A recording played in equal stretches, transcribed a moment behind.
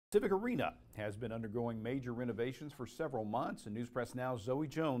Civic Arena has been undergoing major renovations for several months, and News Press Now's Zoe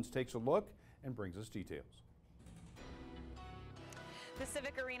Jones takes a look and brings us details. The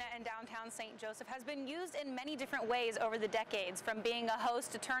Civic Arena in downtown St. Joseph has been used in many different ways over the decades, from being a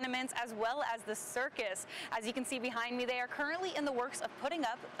host to tournaments as well as the circus. As you can see behind me, they are currently in the works of putting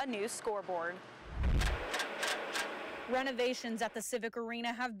up a new scoreboard. Renovations at the Civic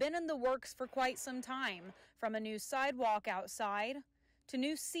Arena have been in the works for quite some time, from a new sidewalk outside to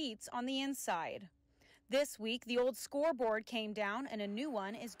new seats on the inside. This week, the old scoreboard came down and a new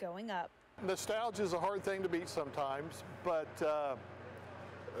one is going up. Nostalgia is a hard thing to beat sometimes, but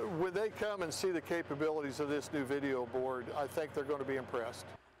when they come and see the capabilities of this new video board, I think they're going to be impressed.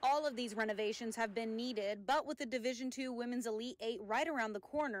 All of these renovations have been needed, but with the Division II Women's Elite 8 right around the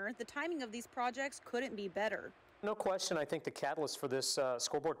corner, the timing of these projects couldn't be better. No question, I think the catalyst for this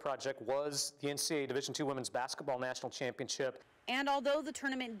scoreboard project was the NCAA Division II Women's Basketball National Championship. And although the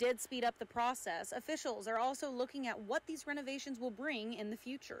tournament did speed up the process, officials are also looking at what these renovations will bring in the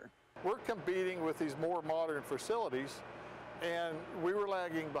future. We're competing with these more modern facilities, and we were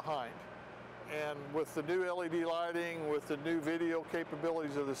lagging behind. And with the new LED lighting, with the new video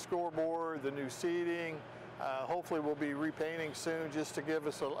capabilities of the scoreboard, the new seating, hopefully we'll be repainting soon just to give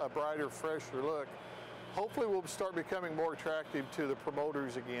us a brighter, fresher look. Hopefully we'll start becoming more attractive to the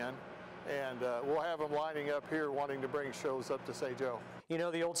promoters again, and we'll have them lining up here wanting to bring shows up to St. Joe. You know,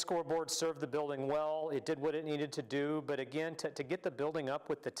 the old scoreboard served the building well. It did what it needed to do, but again, to get the building up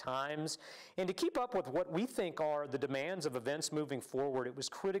with the times and to keep up with what we think are the demands of events moving forward, it was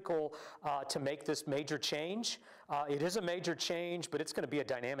critical to make this major change. It is a major change, but it's going to be a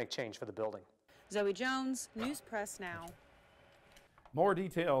dynamic change for the building. Zoe Jones, News Press Now. More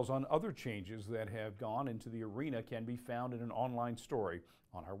details on other changes that have gone into the arena can be found in an online story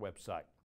on our website.